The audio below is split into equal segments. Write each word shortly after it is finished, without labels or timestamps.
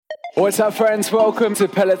What's up, friends? Welcome to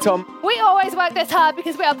Peloton. We always work this hard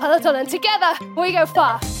because we are Peloton, and together we go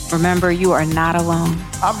far. Remember, you are not alone.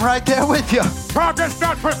 I'm right there with you. Progress,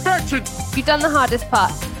 not perfection. You've done the hardest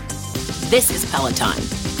part. This is Peloton.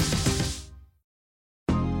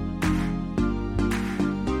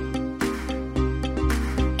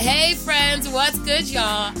 Hey friends, what's good,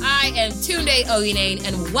 y'all? I am Tunde Oyinene,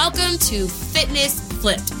 and welcome to Fitness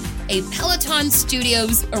Flipped, a Peloton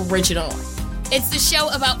Studios original. It's the show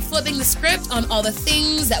about flipping the script on all the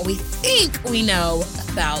things that we think we know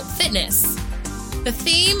about fitness. The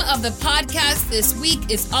theme of the podcast this week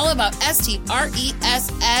is all about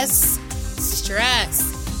STRESS,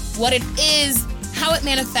 stress, what it is, how it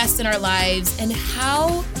manifests in our lives, and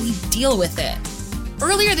how we deal with it.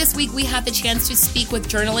 Earlier this week, we had the chance to speak with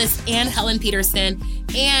journalist Anne Helen Peterson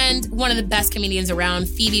and one of the best comedians around,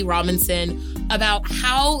 Phoebe Robinson, about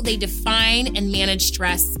how they define and manage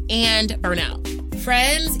stress and burnout.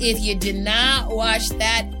 Friends, if you did not watch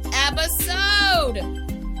that episode,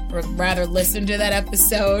 or rather listen to that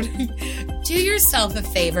episode, do yourself a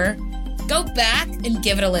favor, go back and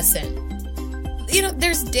give it a listen. You know,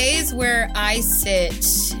 there's days where I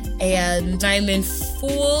sit and I'm in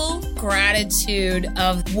full gratitude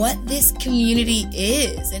of what this community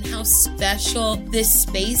is and how special this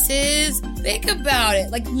space is. Think about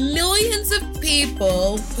it, like millions of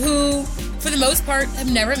people who, for the most part,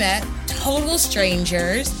 have never met, total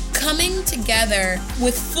strangers, coming together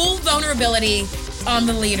with full vulnerability on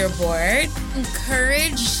the leaderboard,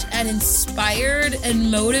 encouraged and inspired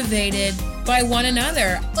and motivated by one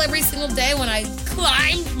another. Every single day when I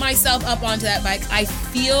climb myself up onto that bike, I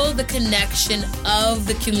feel the connection of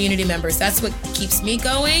the community members. That's what keeps me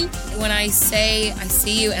going. When I say, I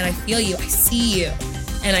see you and I feel you, I see you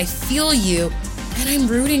and I feel you and I'm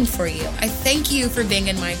rooting for you. I thank you for being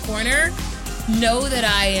in my corner. Know that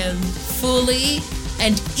I am fully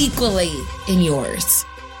and equally in yours.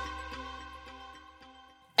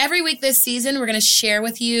 Every week this season, we're going to share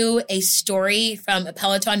with you a story from a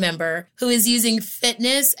Peloton member who is using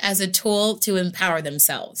fitness as a tool to empower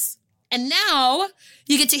themselves. And now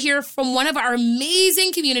you get to hear from one of our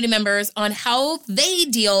amazing community members on how they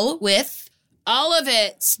deal with all of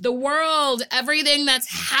it, the world, everything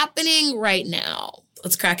that's happening right now.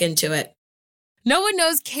 Let's crack into it. No one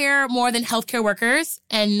knows care more than healthcare workers,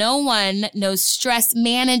 and no one knows stress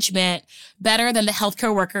management better than the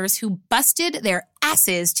healthcare workers who busted their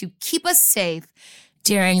asses to keep us safe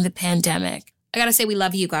during the pandemic. I gotta say, we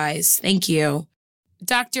love you guys. Thank you.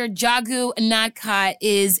 Dr. Jagu Nadkat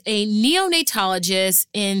is a neonatologist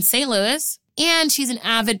in St. Louis, and she's an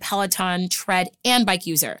avid Peloton tread and bike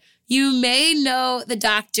user. You may know the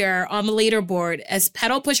doctor on the leaderboard as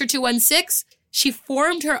Pedal Pusher 216. She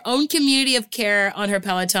formed her own community of care on her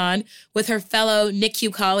Peloton with her fellow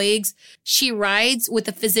NICU colleagues. She rides with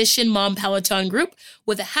the Physician Mom Peloton group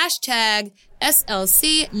with a hashtag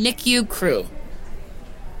SLC NICU crew.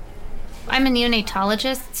 I'm a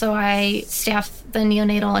neonatologist, so I staff the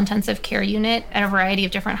neonatal intensive care unit at a variety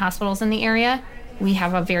of different hospitals in the area. We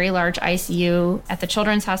have a very large ICU at the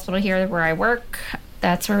Children's Hospital here where I work.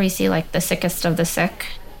 That's where we see like the sickest of the sick.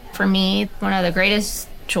 For me, one of the greatest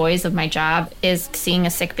joys of my job is seeing a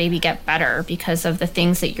sick baby get better because of the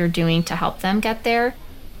things that you're doing to help them get there.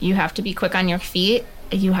 You have to be quick on your feet.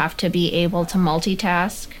 You have to be able to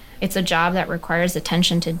multitask. It's a job that requires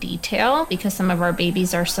attention to detail because some of our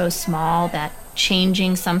babies are so small that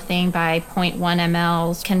changing something by 0.1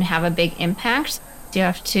 mLs can have a big impact. You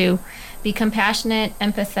have to be compassionate,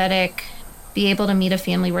 empathetic, be able to meet a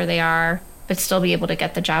family where they are, but still be able to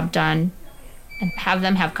get the job done and have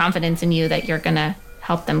them have confidence in you that you're going to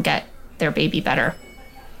help them get their baby better.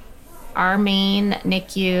 Our main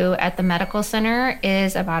NICU at the medical center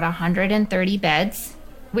is about 130 beds.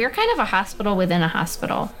 We're kind of a hospital within a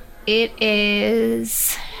hospital. It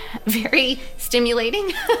is very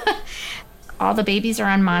stimulating. All the babies are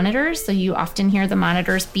on monitors, so you often hear the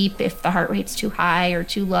monitors beep if the heart rate's too high or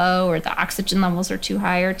too low, or the oxygen levels are too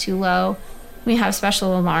high or too low. We have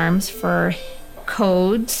special alarms for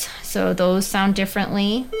codes, so those sound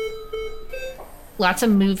differently. Lots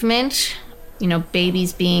of movement,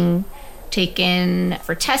 babies being taken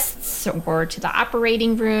for tests or to the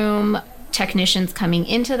operating room, technicians coming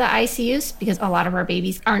into the ICUs because a lot of our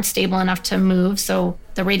babies aren't stable enough to move, so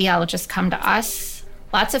the radiologists come to us.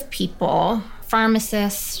 Lots of people,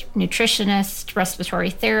 pharmacists, nutritionists,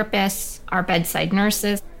 respiratory therapists, our bedside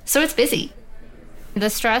nurses. So it's busy.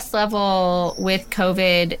 The stress level with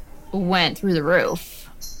COVID went through the roof.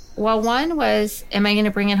 Well, one was, am I going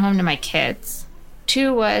to bring it home to my kids?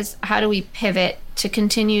 Two was, how do we pivot to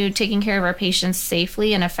continue taking care of our patients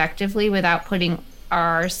safely and effectively without putting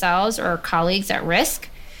ourselves or our colleagues at risk?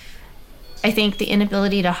 I think the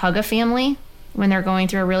inability to hug a family when they're going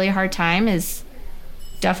through a really hard time is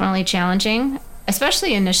definitely challenging,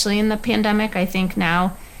 especially initially in the pandemic. I think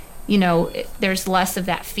now, there's less of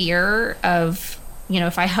that fear of,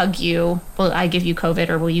 if I hug you, will I give you COVID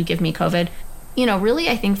or will you give me COVID? Really,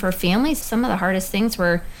 I think for families, some of the hardest things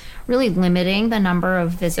were really limiting the number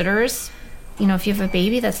of visitors. If you have a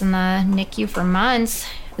baby that's in the NICU for months,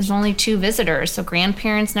 there's only 2 visitors, so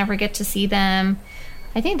grandparents never get to see them.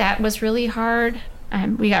 I think that was really hard.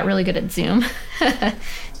 We got really good at Zoom.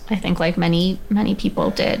 I think like many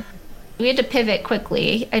people did. We had to pivot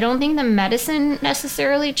quickly. I don't think the medicine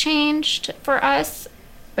necessarily changed for us,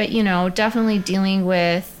 but, definitely dealing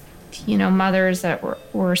with, mothers that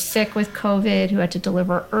were sick with COVID, who had to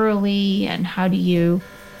deliver early, and how do you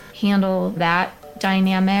handle that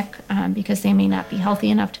dynamic because they may not be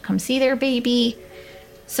healthy enough to come see their baby.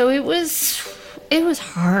 So it was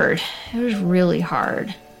hard. It was really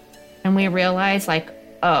hard. And we realized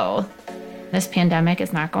this pandemic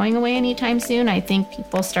is not going away anytime soon. I think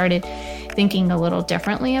people started thinking a little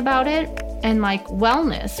differently about it. And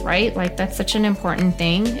wellness, right? That's such an important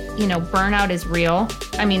thing. Burnout is real.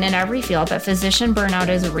 I mean, in every field, but physician burnout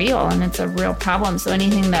is real and it's a real problem. So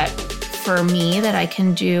anything that for me that I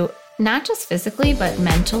can do, not just physically, but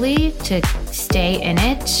mentally to stay in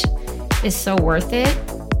it is so worth it.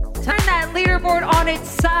 Turn that leaderboard on its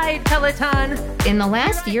side, Peloton. In the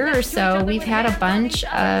last year or so, we've had a bunch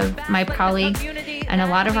of my colleagues and a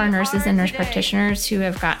lot of our nurses and nurse practitioners who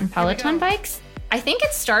have gotten Peloton bikes. I think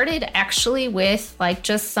it started actually with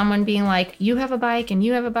just someone being like, you have a bike and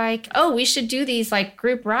you have a bike. Oh, we should do these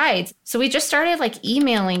group rides. So we just started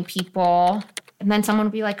emailing people. And then someone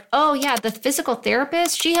would be like, oh yeah, the physical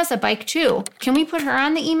therapist, she has a bike too. Can we put her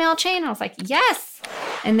on the email chain? I was like, yes.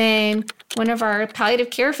 And then one of our palliative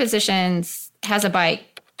care physicians has a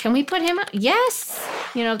bike. Can we put him on? Yes.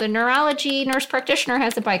 The neurology nurse practitioner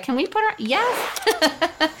has a bike. Can we put her? Yes.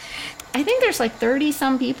 I think there's 30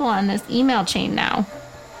 some people on this email chain now.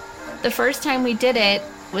 The first time we did it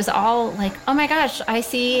was all oh my gosh, I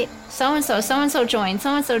see so-and-so joined,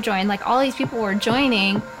 so-and-so joined. All these people were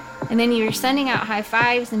joining. And then you're sending out high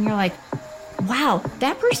fives and you're like, wow,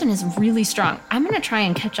 that person is really strong. I'm going to try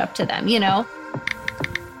and catch up to them,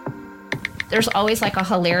 There's always a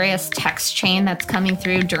hilarious text chain that's coming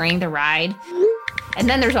through during the ride. And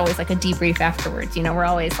then there's always a debrief afterwards. We're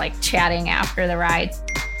always chatting after the ride.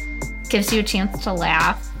 Gives you a chance to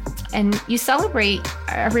laugh. And you celebrate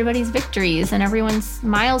everybody's victories and everyone's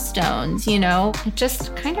milestones, It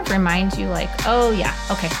just kind of reminds you oh yeah,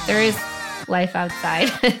 okay, there is life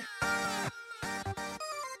outside.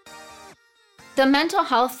 The mental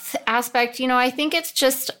health aspect, I think it's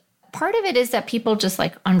just part of it is that people just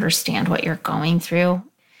understand what you're going through.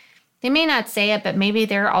 They may not say it, but maybe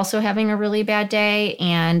they're also having a really bad day.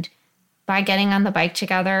 And by getting on the bike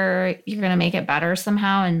together, you're going to make it better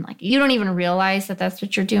somehow. And you don't even realize that that's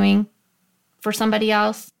what you're doing for somebody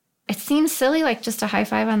else. It seems silly, just a high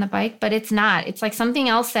five on the bike, but it's not. It's something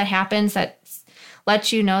else that happens that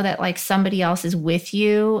lets you know that somebody else is with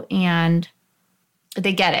you and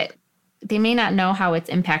they get it. They may not know how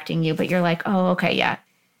it's impacting you, but you're oh, okay, yeah.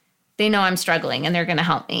 They know I'm struggling and they're going to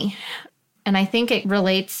help me. And I think it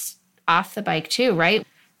relates off the bike too, right?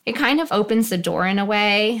 It kind of opens the door in a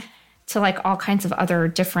way to all kinds of other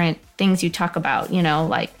different things you talk about,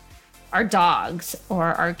 our dogs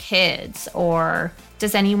or our kids, or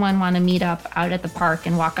does anyone want to meet up out at the park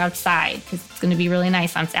and walk outside because it's going to be really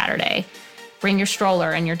nice on Saturday? Bring your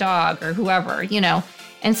stroller and your dog or whoever,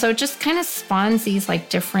 And so it just kind of spawns these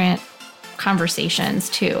different conversations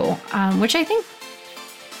too, which I think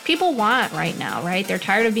people want right now, right? They're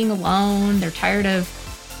tired of being alone. They're tired of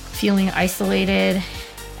feeling isolated.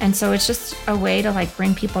 And so it's just a way to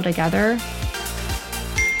bring people together.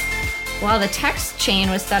 While the text chain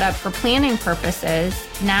was set up for planning purposes,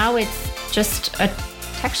 now it's just a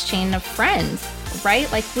text chain of friends,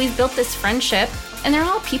 right? We've built this friendship and they're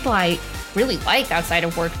all people I really like outside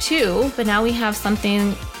of work too, but now we have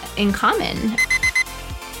something in common.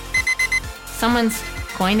 Someone's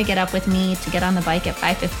going to get up with me to get on the bike at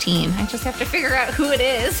 5:15. I just have to figure out who it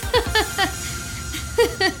is.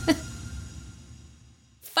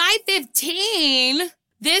 5:15?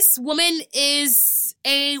 This woman is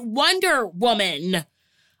a Wonder Woman.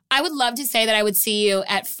 I would love to say that I would see you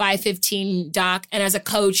at 5:15, Doc. And as a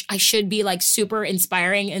coach, I should be super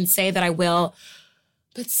inspiring and say that I will.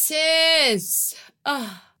 But sis,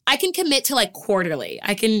 I can commit to quarterly.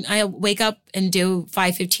 I wake up and do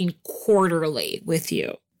 5:15 quarterly with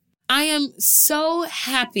you. I am so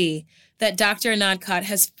happy that Dr. Nadkat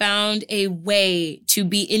has found a way to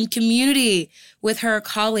be in community with her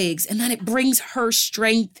colleagues and that it brings her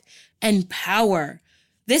strength and power.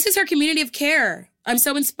 This is our community of care. I'm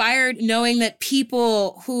so inspired knowing that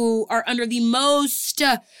people who are under the most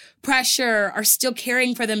pressure are still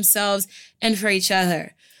caring for themselves and for each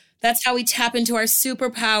other. That's how we tap into our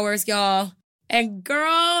superpowers, y'all. And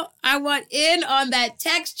girl, I want in on that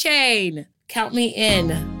text chain. Count me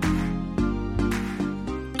in.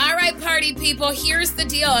 All right, party people, here's the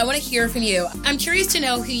deal. I want to hear from you. I'm curious to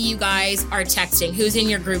know who you guys are texting, who's in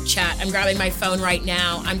your group chat. I'm grabbing my phone right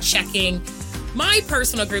now. I'm checking my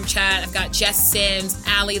personal group chat. I've got Jess Sims,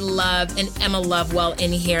 Allie Love, and Emma Lovewell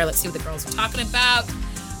in here. Let's see what the girls are talking about.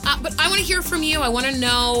 But I want to hear from you. I want to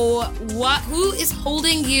know who is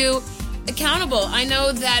holding you accountable. I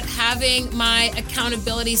know that having my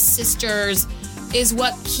accountability sisters is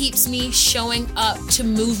what keeps me showing up to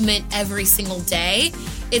movement every single day.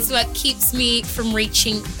 It's what keeps me from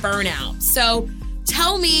reaching burnout. So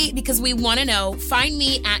tell me, because we want to know. Find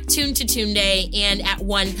me at Tune to Tune Day and at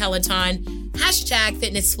One Peloton,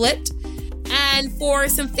 #FitnessFlipped. And for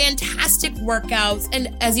some fantastic workouts,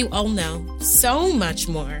 and as you all know, so much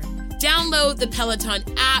more, download the Peloton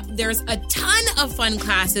app. There's a ton of fun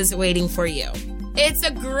classes waiting for you. It's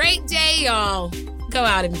a great day, y'all. Go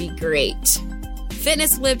out and be great.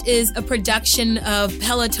 Fitness Flipped is a production of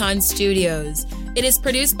Peloton Studios. It is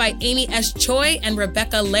produced by Amy S. Choi and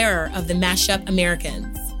Rebecca Lehrer of the Mashup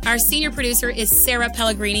Americans. Our senior producer is Sarah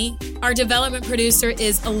Pellegrini. Our development producer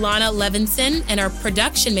is Alana Levinson, and our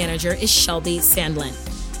production manager is Shelby Sandlin.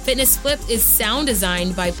 Fitness Flipped is sound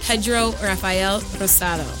designed by Pedro Rafael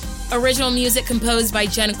Rosado. Original music composed by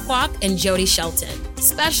Jen Kwok and Jody Shelton.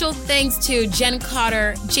 Special thanks to Jen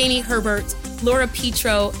Cotter, Janie Herbert, Laura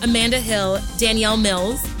Petro, Amanda Hill, Danielle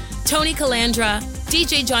Mills, Tony Calandra,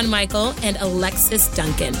 DJ John Michael, and Alexis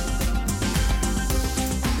Duncan.